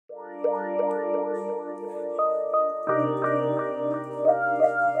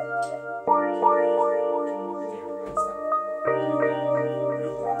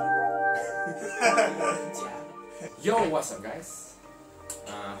what's up guys?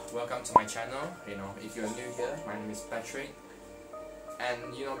 Welcome to my channel. If you're new here, my name is Patrick. And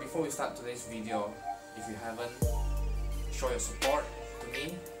before we start today's video, if you haven't, show your support to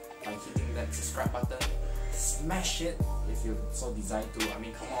me by hitting that subscribe button. Smash it if you so desire to. I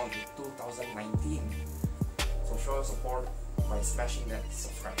mean, come on, it's 2019. So show your support by smashing that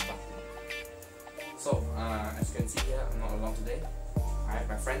subscribe button. So, as you can see here, I'm not alone today. I have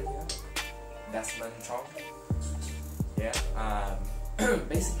my friend here, Desmond Chong. Yeah,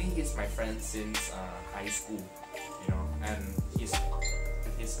 basically he's my friend since high school, and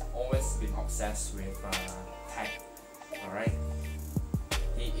he's always been obsessed with tech. Alright,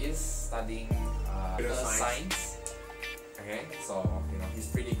 he is studying science. Okay, so he's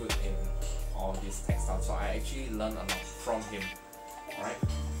pretty good in all this tech stuff. So I actually learned a lot from him. Alright,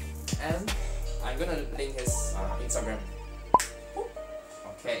 and I'm gonna link his Instagram.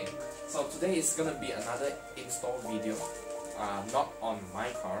 Okay, so today is gonna be another install video, not on my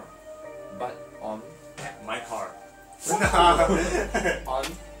car, but on my car. On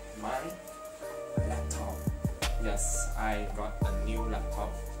my laptop. Yes, I got a new laptop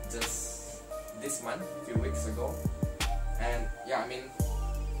just this month, a few weeks ago, and yeah, I mean,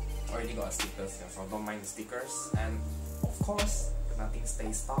 already got stickers here, so don't mind the stickers, and of course, nothing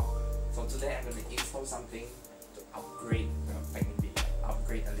stays stock. So today I'm gonna install something to upgrade,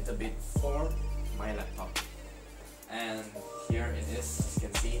 upgrade a little bit for my laptop. And here it is, as you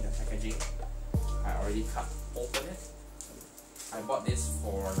can see, the packaging. I already cut open it. I bought this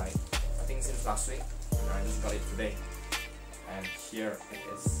for I think since last week, and I just got it today. And here it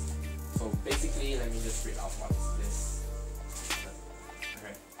is. So basically, let me just read out what is this.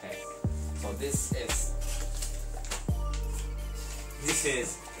 Okay. So this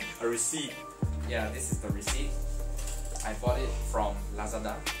is a receipt. Yeah, this is the receipt. I bought it from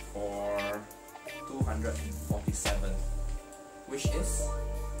Lazada for 247, which is,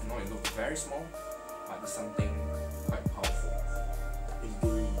 I know it looks very small, but it's something quite powerful.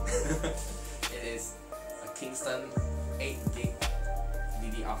 Indeed. It is a Kingston 8GB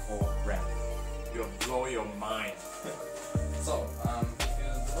DDR4 RAM. You'll blow your mind. So, if you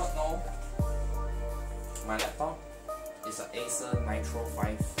do not know, my laptop is an Acer Nitro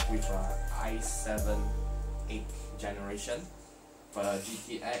 5 with a i7 8th generation,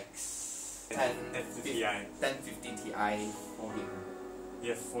 GTX 1050 Ti 4GB.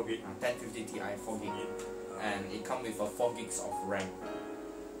 Yes, 4GB. 1050 Ti 4GB, and it comes with a 4 gigs of RAM.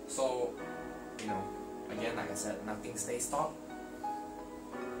 So, again, like I said, nothing stays stock.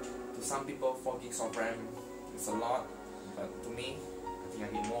 To some people, 4 gigs of RAM is a lot, but to me, I think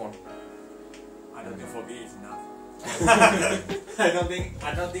I need more. I don't think 4GB is enough. I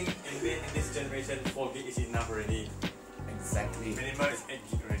don't think in this generation 4GB is enough already. Exactly. Minimum is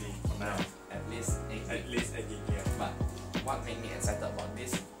 8GB already for now. At least 8GB. At least 8GB, yeah. But what made me excited about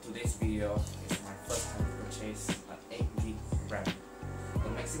today's video is my first time to purchase an 8GB RAM. The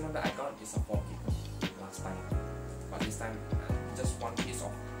maximum that I got is a 4GB last time, but this time just one piece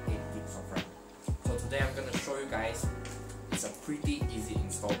of 8GB of RAM. So today I'm gonna show you guys. It's a pretty easy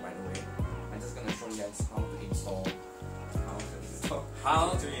install, by the way. I'm just gonna show you guys how to install.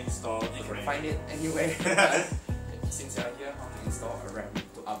 You can find it anywhere. Since you're here, how to install a RAM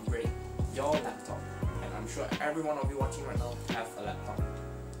to upgrade your laptop. And I'm sure every one of you watching right now have a laptop.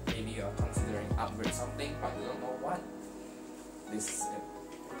 Maybe you're considering upgrade something, but you don't know what. This is it.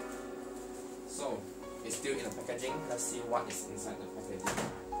 So it's still in the packaging. Let's see what is inside the packaging.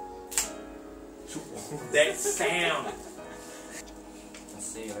 That sound.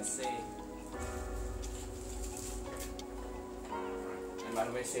 Let's see. And by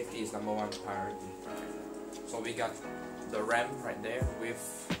the way, safety is number one priority. So we got the RAM right there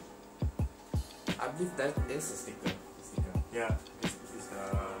with, I believe that is a sticker. Yeah, this is the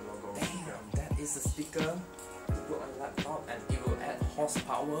logo. Damn, that is a sticker to put on a laptop, and it will add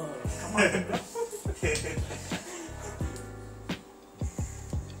horsepower. Come on.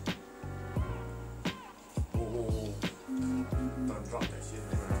 Oh, don't drop that shit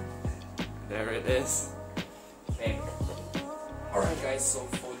around. There it is. Okay. Alright guys, so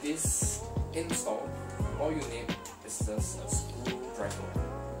for this install, all you need is just a screwdriver.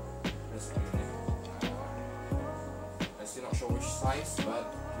 That's all you need. I'm still not sure which size,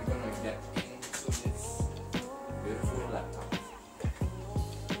 but we're gonna get into this beautiful laptop.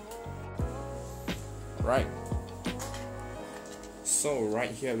 Right. So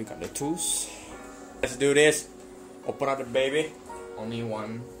right here we got the tools. Let's do this. Open up the baby. Only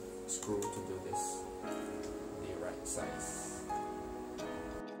one screw to do this. The right size.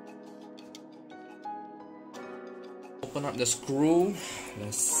 Open up the screw.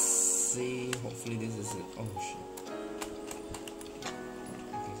 Let's see. Hopefully this is it. Oh shit.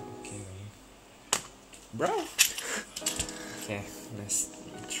 bro. Okay, let's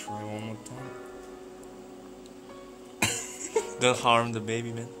try one more time. Don't harm the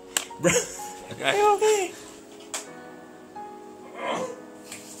baby, man. Bro, Okay. Okay.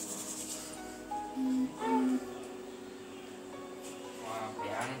 wow,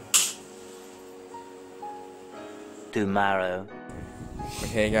 yeah. Tomorrow.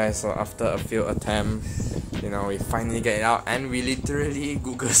 Okay guys, so after a few attempts, you know, we finally get it out and we literally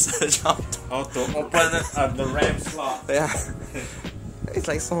Google search out. How to open the RAM slot? Yeah, it's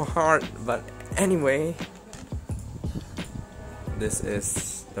like so hard, but anyway, this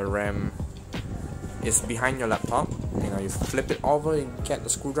is the RAM. It's behind your laptop. You know, you flip it over, you get the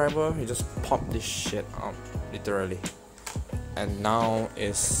screwdriver, you just pop this shit out, literally. And now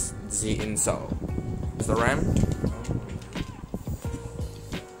is the inside. It's the RAM.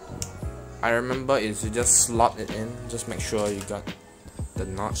 I remember is you just slot it in. Just make sure you got the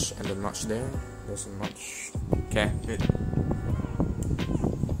notch and the notch there. There's a notch. Okay. Good.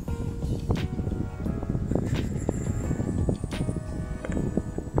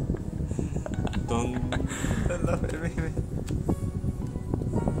 Don't laugh at me, man.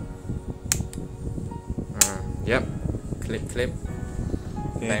 Yep. Clip.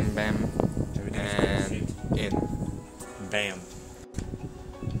 Okay. Bam bam. Everything is And perfect. in. Bam.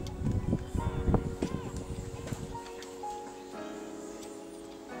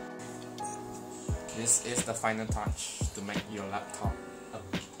 This is the final touch to make your laptop a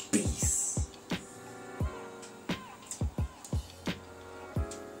beast.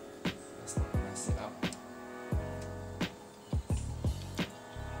 Let's not mess it up.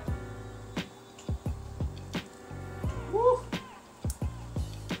 Woo!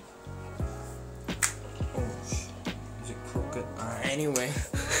 Oh shit. Is it crooked? Anyway,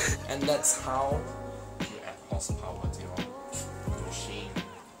 and that's how you add horsepower to your machine.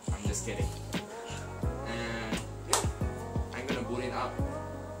 I'm just kidding. And yeah, I'm gonna boot it up.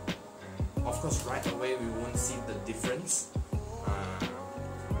 And of course, right away we won't see the difference.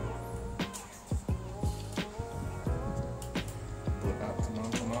 Boot up,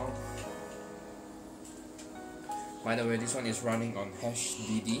 come on. By the way, this one is running on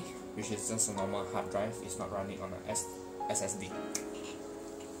HDD, which is just a normal hard drive. It's not running on a SSD.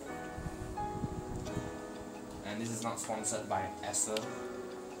 And this is not sponsored by Acer.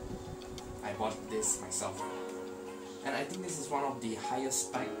 I bought this myself. And I think this is one of the highest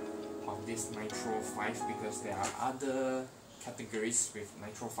spec of this Nitro 5 because there are other categories with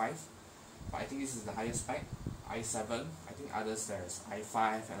Nitro 5. But I think this is the highest spec. i7, I think others there's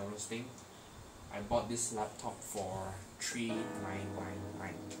i5 and all those things. I bought this laptop for $3,999,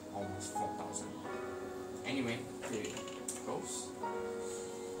 almost 4,000. Anyway, here it goes.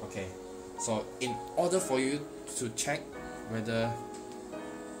 Okay, so in order for you to check whether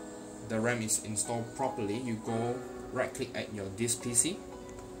the RAM is installed properly, you go right click at your this PC,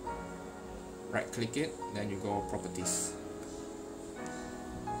 right click it, then you go properties.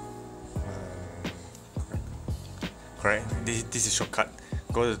 Correct. This is shortcut.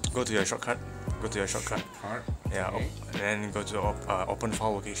 Go to your shortcut. Go to your shortcut. Card. Yeah. Okay. Then go to open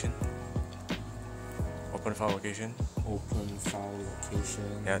file location. Open file location. Open file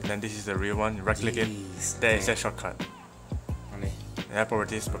location. Yeah. Then this is the real one. Right click it. Jeez, There is okay. a shortcut. Okay. Yeah.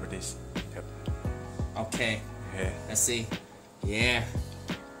 Properties. Yep. Okay. Okay. Let's see. Yeah.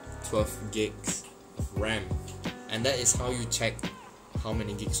 12 gigs of RAM. And that is how you check how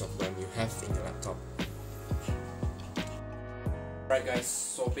many gigs of RAM you have in your laptop. Right guys,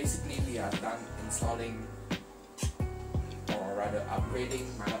 so basically we are done installing, or rather upgrading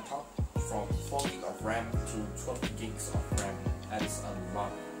my laptop from 4 GB of RAM to 12 gigs of RAM. That is a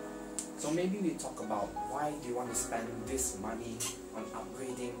lot. So maybe we talk about why do you want to spend this money on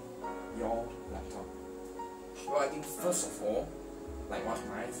upgrading your laptop. Well, I think first of all, like what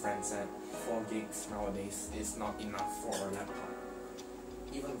my friend said, 4 gigs nowadays is not enough for a laptop.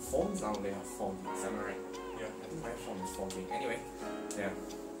 Even phones now they have 4 gigs, am I right? Yeah. I think my phone is 4 gig. Anyway, yeah,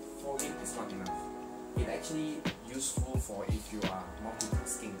 4 gig is not enough. It's actually useful for if you are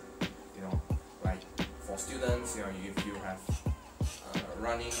multitasking, you know, like for students, you know, if you have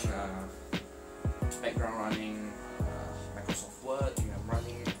running, background running, Microsoft Word, you have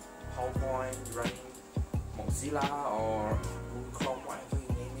running PowerPoint, running Mozilla or Google Chrome, whatever you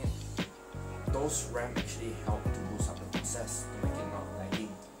name it. Those RAM actually help to boost up the process to make it not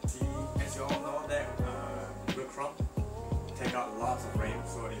lagging. See, as you all know that Google Chrome take out lots of RAM.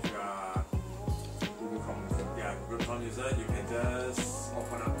 So if you are Google Chrome user. Google Chrome user, you can just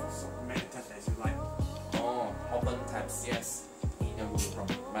open up so many tabs as you like. Oh, open tabs, yes. In your Google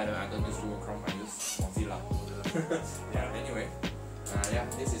Chrome. By the way, I don't use Google Chrome, I use Mozilla. Yeah. Anyway, yeah,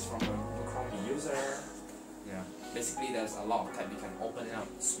 this is from a Google Chrome user. basically there's a lot of tab, you can open it up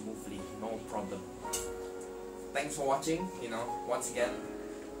smoothly, no problem. Thanks for watching. Once again,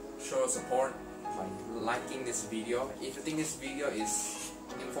 show support by liking this video. If you think this video is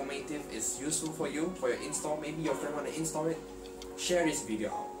informative, is useful for you, for your install, maybe your friend want to install it, share this video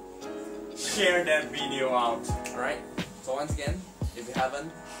out. Share that video out. Alright, so once again, if you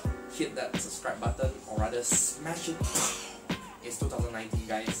haven't, hit that subscribe button, or rather smash it. It's 2019,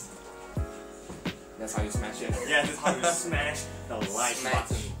 guys. That's how you smash it. Yeah, that's how you smash the like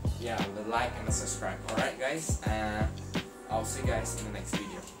button. Yeah, the like and the subscribe. Alright guys, I'll see you guys in the next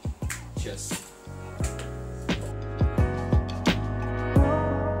video. Cheers.